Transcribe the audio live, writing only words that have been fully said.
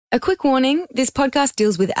A quick warning, this podcast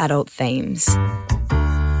deals with adult themes.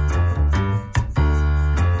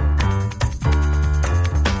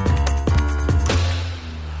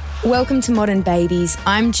 Welcome to Modern Babies.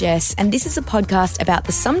 I'm Jess, and this is a podcast about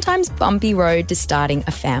the sometimes bumpy road to starting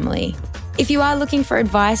a family. If you are looking for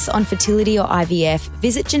advice on fertility or IVF,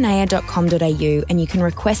 visit janaya.com.au and you can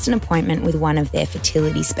request an appointment with one of their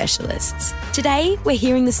fertility specialists. Today, we're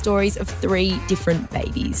hearing the stories of 3 different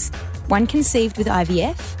babies. One conceived with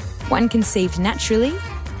IVF, one conceived naturally,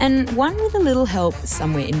 and one with a little help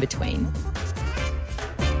somewhere in between.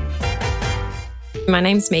 My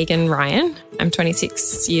name's Megan Ryan. I'm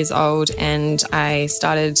 26 years old and I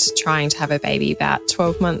started trying to have a baby about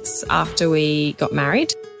 12 months after we got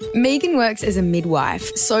married. Megan works as a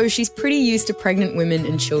midwife, so she's pretty used to pregnant women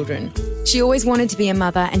and children. She always wanted to be a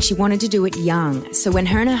mother and she wanted to do it young. So when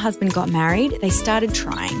her and her husband got married, they started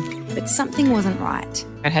trying, but something wasn't right.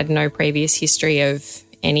 I had no previous history of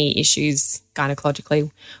any issues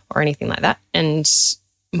gynecologically or anything like that. And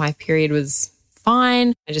my period was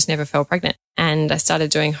fine. I just never fell pregnant. And I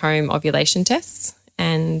started doing home ovulation tests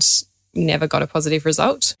and never got a positive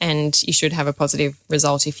result. And you should have a positive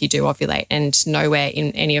result if you do ovulate. And nowhere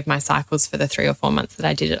in any of my cycles for the 3 or 4 months that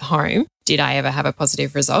I did at home did I ever have a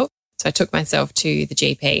positive result. So I took myself to the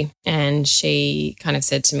GP and she kind of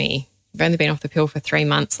said to me, "You've only been off the pill for 3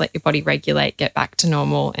 months, let your body regulate, get back to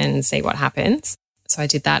normal and see what happens." So I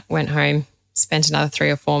did that, went home, spent another 3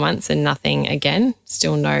 or 4 months and nothing again,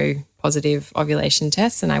 still no positive ovulation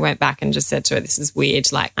tests. And I went back and just said to her, "This is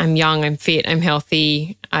weird. Like, I'm young, I'm fit, I'm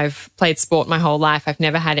healthy. I've played sport my whole life. I've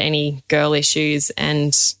never had any girl issues.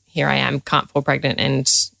 And here I am, can't fall pregnant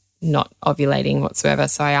and not ovulating whatsoever."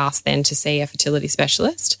 So I asked then to see a fertility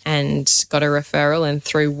specialist and got a referral. And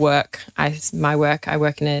through work, I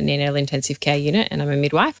work in a neonatal intensive care unit and I'm a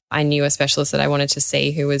midwife. I knew a specialist that I wanted to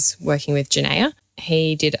see who was working with Janaya.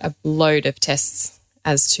 He did a load of tests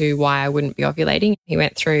as to why I wouldn't be ovulating. He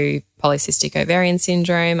went through polycystic ovarian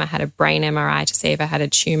syndrome. I had a brain MRI to see if I had a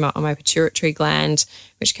tumour on my pituitary gland,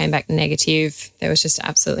 which came back negative. There was just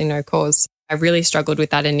absolutely no cause. I really struggled with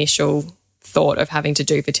that initial thought of having to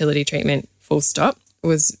do fertility treatment full stop. It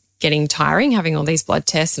was getting tiring having all these blood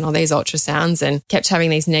tests and all these ultrasounds and kept having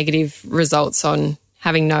these negative results on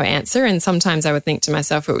having no answer. And sometimes I would think to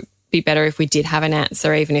myself it would be better if we did have an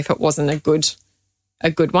answer, even if it wasn't a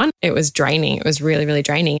good one. It was draining. It was really, really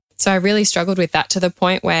draining. So I really struggled with that to the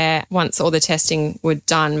point where once all the testing were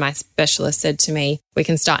done, my specialist said to me, "We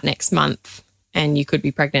can start next month and you could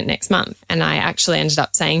be pregnant next month." And I actually ended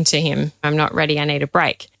up saying to him, "I'm not ready. I need a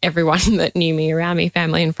break." Everyone that knew me around me,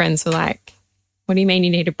 family and friends, were like, "What do you mean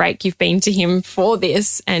you need a break? You've been to him for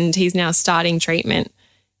this and he's now starting treatment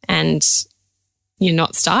and you're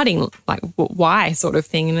not starting, like, why?" sort of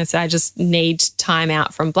thing. And I said, "I just need time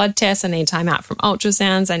out from blood tests. I need time out from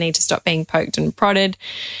ultrasounds. I need to stop being poked and prodded."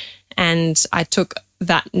 And I took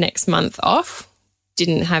that next month off,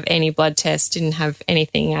 didn't have any blood tests, didn't have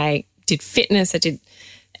anything. I did fitness,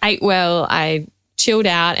 ate well, I chilled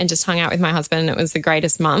out and just hung out with my husband. And it was the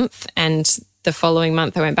greatest month. And the following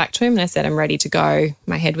month I went back to him and I said, "I'm ready to go."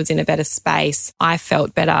 My head was in a better space. I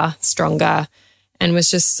felt better, stronger, and was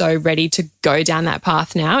just so ready to go down that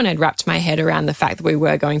path now. And I'd wrapped my head around the fact that we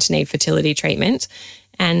were going to need fertility treatment.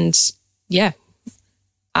 And yeah,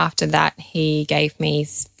 after that, he gave me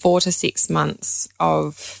 4 to 6 months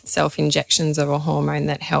of self-injections of a hormone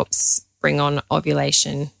that helps bring on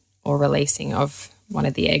ovulation or releasing of one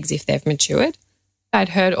of the eggs if they've matured. I'd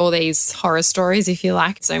heard all these horror stories, if you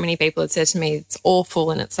like. So many people had said to me, it's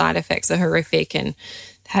awful and its side effects are horrific, and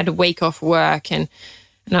had a week off work. And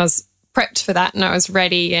I was prepped for that and I was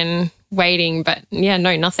ready and waiting. But yeah,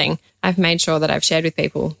 no, nothing. I've made sure that I've shared with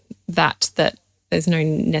people that there's no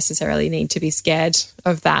necessarily need to be scared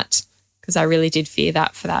of that, because I really did fear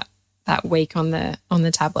that for that week on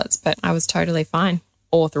the tablets, but I was totally fine.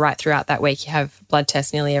 All right throughout that week, you have blood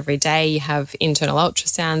tests nearly every day. You have internal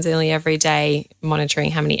ultrasounds nearly every day,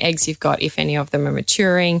 monitoring how many eggs you've got, if any of them are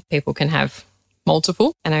maturing. People can have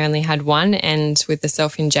multiple, and I only had one. And with the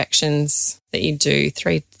self-injections that you do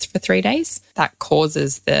for 3 days, that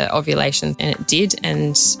causes the ovulation, and it did.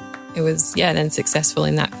 And it was, then successful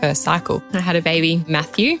in that first cycle. I had a baby,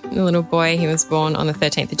 Matthew, a little boy. He was born on the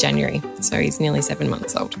 13th of January, so he's nearly 7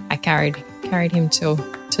 months old. I carried him to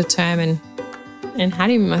term and had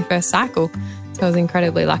him in my first cycle. So I was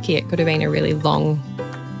incredibly lucky. It could have been a really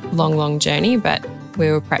long journey, but we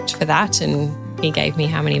were prepped for that, and he gave me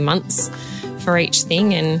how many months for each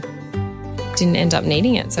thing and didn't end up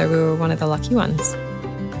needing it. So we were one of the lucky ones.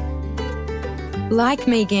 Like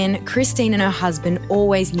Megan, Christine and her husband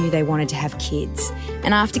always knew they wanted to have kids.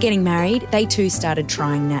 And after getting married, they too started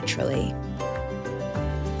trying naturally.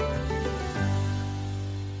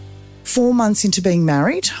 4 months into being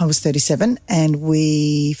married, I was 37, and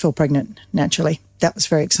we fell pregnant naturally. That was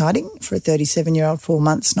very exciting for a 37-year-old. 4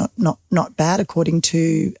 months, not bad according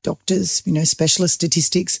to doctors, specialist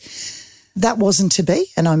statistics. That wasn't to be,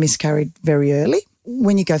 and I miscarried very early.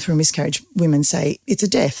 When you go through a miscarriage, women say it's a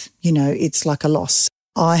death, it's like a loss.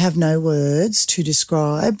 I have no words to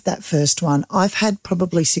describe that first one. I've had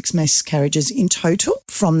probably 6 miscarriages in total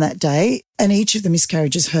from that day, and each of the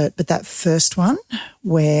miscarriages hurt. But that first one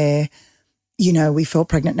where, we fell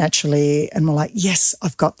pregnant naturally and we're like, yes,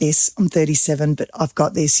 I've got this. I'm 37, but I've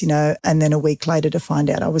got this, and then a week later to find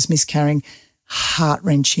out I was miscarrying,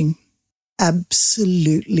 heart-wrenching,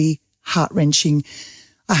 absolutely heart-wrenching.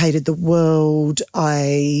 I hated the world.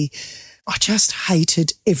 I just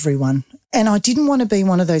hated everyone. And I didn't want to be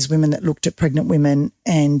one of those women that looked at pregnant women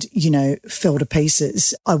and, fell to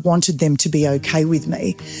pieces. I wanted them to be okay with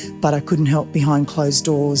me, but I couldn't help behind closed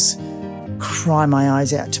doors cry my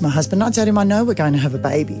eyes out to my husband. I'd say to him, I know we're going to have a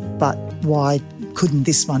baby, but why couldn't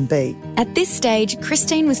this one be? At this stage,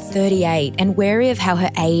 Christine was 38 and wary of how her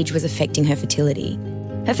age was affecting her fertility.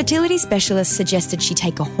 Her fertility specialist suggested she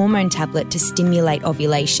take a hormone tablet to stimulate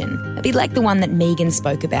ovulation, a bit like the one that Megan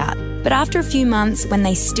spoke about. But after a few months, when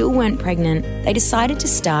they still weren't pregnant, they decided to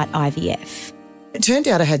start IVF. It turned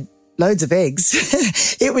out I had loads of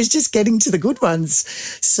eggs. It was just getting to the good ones.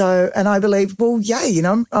 So, and I believed, well, yay,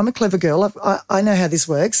 I'm a clever girl. I know how this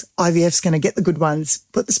works. IVF's going to get the good ones.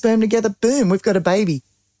 Put the sperm together, boom, we've got a baby.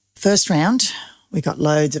 First round, we got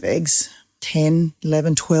loads of eggs. 10,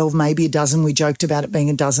 11, 12, maybe a dozen. We joked about it being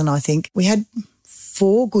a dozen, I think. We had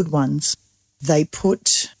 4 good ones. They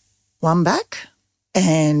put one back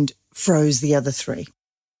and froze the other 3.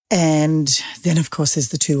 And then, of course, there's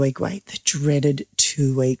the 2-week wait, the dreaded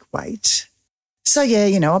 2-week wait. So,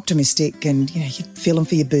 optimistic and, you're feeling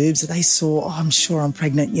for your boobs. They saw, I'm sure I'm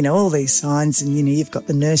pregnant, all these signs and, you've got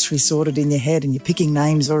the nursery sorted in your head and you're picking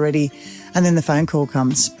names already. And then the phone call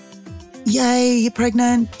comes. Yay, you're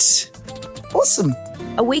pregnant. Awesome.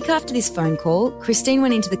 A week after this phone call, Christine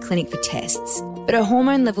went into the clinic for tests, but her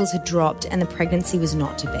hormone levels had dropped and the pregnancy was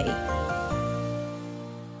not to be.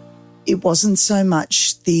 It wasn't so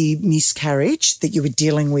much the miscarriage that you were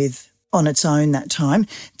dealing with on its own that time.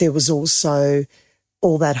 There was also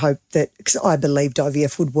all that hope that, because I believed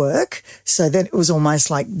IVF would work, so then it was almost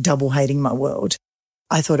like double hating my world.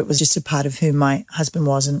 I thought it was just a part of who my husband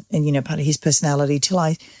was and part of his personality till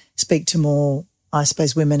I speak to more, I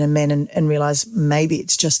suppose, women and men and realise maybe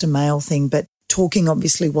it's just a male thing. But talking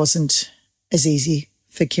obviously wasn't as easy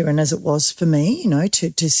for Kieran as it was for me,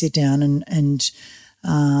 to sit down and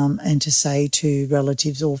to say to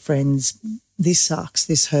relatives or friends, this sucks,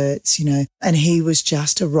 this hurts, And he was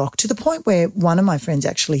just a rock to the point where one of my friends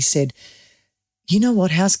actually said, you know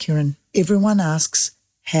what, how's Kieran? Everyone asks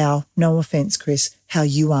how, no offence, Chris, how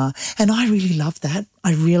you are. And I really loved that.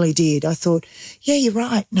 I really did. I thought, yeah, you're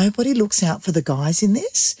right. Nobody looks out for the guys in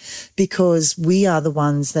this because we are the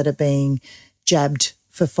ones that are being jabbed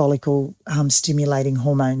for follicle stimulating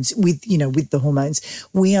hormones with the hormones.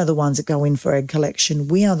 We are the ones that go in for egg collection.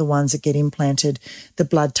 We are the ones that get implanted, the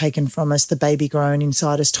blood taken from us, the baby grown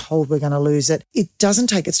inside us, told we're going to lose it. It doesn't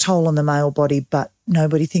take its toll on the male body, but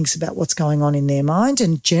nobody thinks about what's going on in their mind.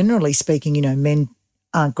 And generally speaking, men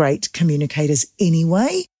aren't great communicators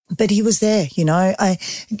anyway. But he was there,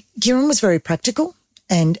 Kieran was very practical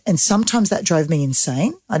and sometimes that drove me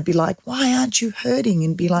insane. I'd be like, why aren't you hurting?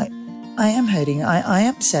 And be like, I am hurting. I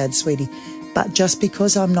am sad, sweetie. But just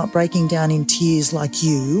because I'm not breaking down in tears like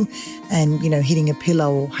you and, hitting a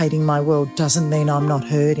pillow or hating my world doesn't mean I'm not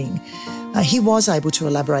hurting. He was able to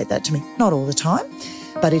elaborate that to me, not all the time,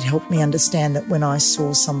 but it helped me understand that when I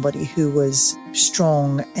saw somebody who was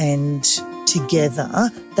strong and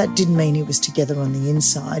together, that didn't mean he was together on the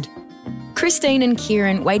inside. Christine and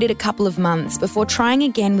Kieran waited a couple of months before trying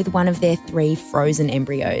again with one of their 3 frozen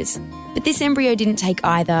embryos. But this embryo didn't take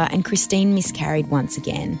either and Christine miscarried once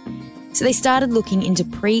again. So they started looking into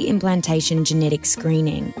pre-implantation genetic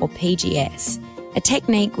screening, or PGS, a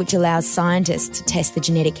technique which allows scientists to test the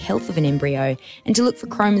genetic health of an embryo and to look for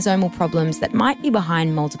chromosomal problems that might be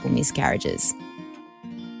behind multiple miscarriages.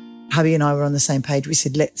 Hubby and I were on the same page. We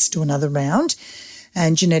said, let's do another round.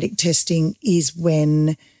 And genetic testing is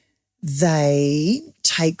when they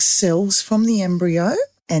take cells from the embryo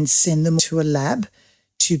and send them to a lab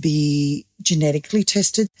to be genetically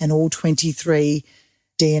tested. And all 23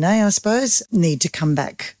 DNA, I suppose, need to come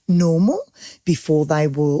back normal before they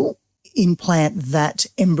will implant that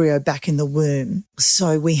embryo back in the womb.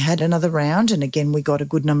 So we had another round and again, we got a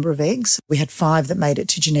good number of eggs. We had 5 that made it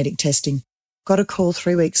to genetic testing. Got a call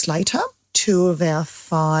 3 weeks later 2 of our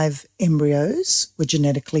 5 embryos were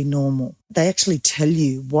genetically normal. They actually tell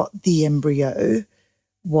you what the embryo,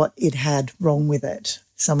 what it had wrong with it.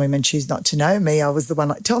 Some women choose not to know. Me, I was the one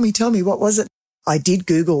like, tell me, what was it? I did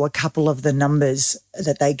Google a couple of the numbers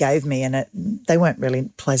that they gave me, and they weren't really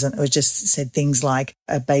pleasant. It was just said things like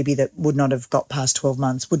a baby that would not have got past 12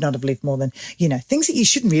 months, would not have lived more than, things that you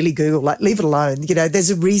shouldn't really Google, like leave it alone. There's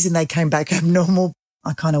a reason they came back abnormal.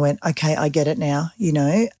 I kind of went, okay, I get it now.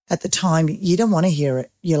 At the time, you don't want to hear it.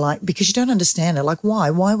 You're like, because you don't understand it. Like, why?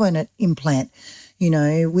 Why won't it implant?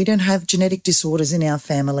 We don't have genetic disorders in our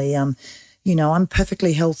family. I'm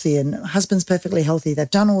perfectly healthy and husband's perfectly healthy. They've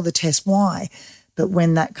done all the tests. Why? But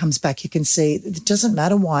when that comes back, you can see it doesn't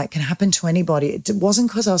matter why. It can happen to anybody. It wasn't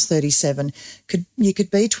because I was 37. You could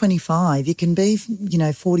be 25. You can be,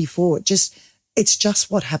 44. It's just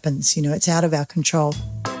what happens. It's out of our control.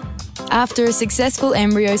 After a successful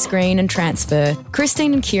embryo screen and transfer,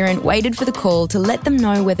 Christine and Kieran waited for the call to let them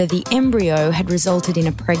know whether the embryo had resulted in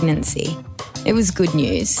a pregnancy. It was good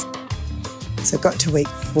news. So I got to week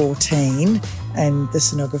 14 and the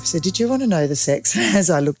sonographer said, did you want to know the sex? As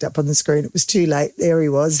I looked up on the screen, it was too late. There he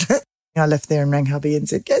was. I left there and rang hubby and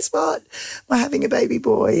said, guess what? We're having a baby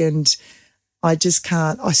boy. And I just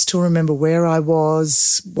can't. I still remember where I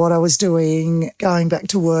was, what I was doing, going back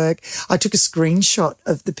to work. I took a screenshot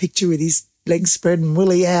of the picture with his legs spread and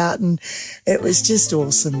willy out, and it was just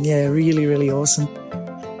awesome. Yeah, really, really awesome.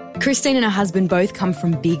 Christine and her husband both come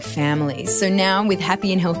from big families, so now with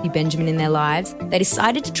happy and healthy Benjamin in their lives, they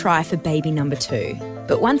decided to try for baby number 2.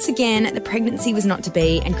 But once again, the pregnancy was not to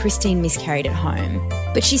be and Christine miscarried at home.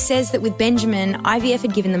 But she says that with Benjamin, IVF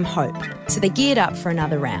had given them hope, so they geared up for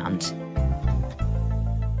another round.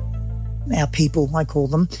 Our people, I call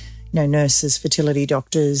them, nurses, fertility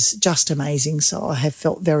doctors, just amazing. So I have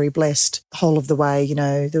felt very blessed the whole of the way.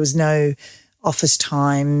 There was no office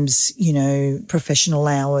times, professional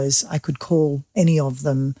hours. I could call any of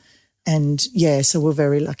them. And so we're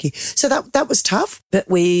very lucky. So that was tough, but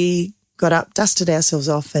we got up, dusted ourselves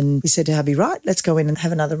off, and we said to hubby, right, let's go in and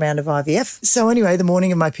have another round of IVF. So anyway, the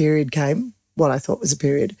morning of my period came, what I thought was a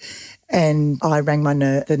period. And I rang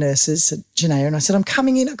the nurses at Janaea and I said, I'm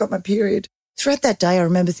coming in, I've got my period. Throughout that day, I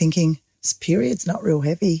remember thinking, this period's not real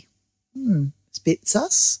heavy. It's a bit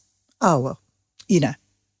sus. Oh, well,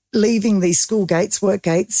 leaving these school gates, work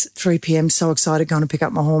gates, 3 p.m, so excited, going to pick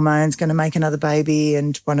up my hormones, going to make another baby.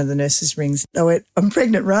 And one of the nurses rings. I went, I'm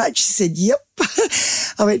pregnant, right? She said, yep.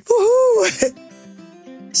 I went,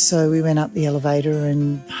 woohoo. So we went up the elevator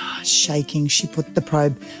and shaking, she put the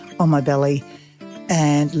probe on my belly.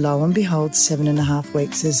 And lo and behold, 7.5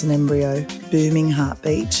 weeks as an embryo, booming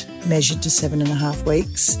heartbeat, measured to 7.5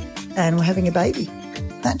 weeks, and we're having a baby,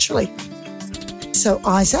 naturally. So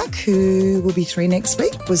Isaac, who will be 3 next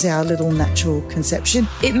week, was our little natural conception.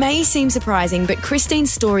 It may seem surprising, but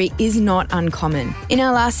Christine's story is not uncommon. In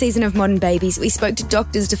our last season of Modern Babies, we spoke to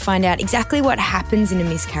doctors to find out exactly what happens in a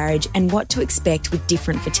miscarriage and what to expect with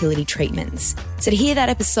different fertility treatments. So to hear that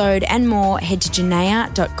episode and more, head to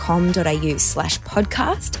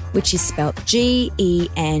janaea.com.au/podcast, which is spelt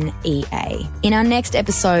GENEA. In our next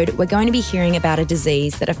episode, we're going to be hearing about a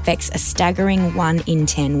disease that affects a staggering 1 in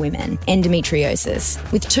 10 women, endometriosis,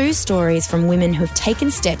 with 2 stories from women who have taken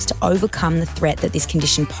steps to overcome the threat that this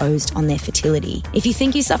condition posed on their fertility. If you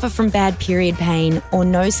think you suffer from bad period pain or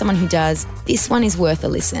know someone who does, this one is worth a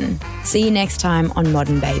listen. See you next time on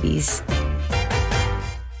Modern Babies.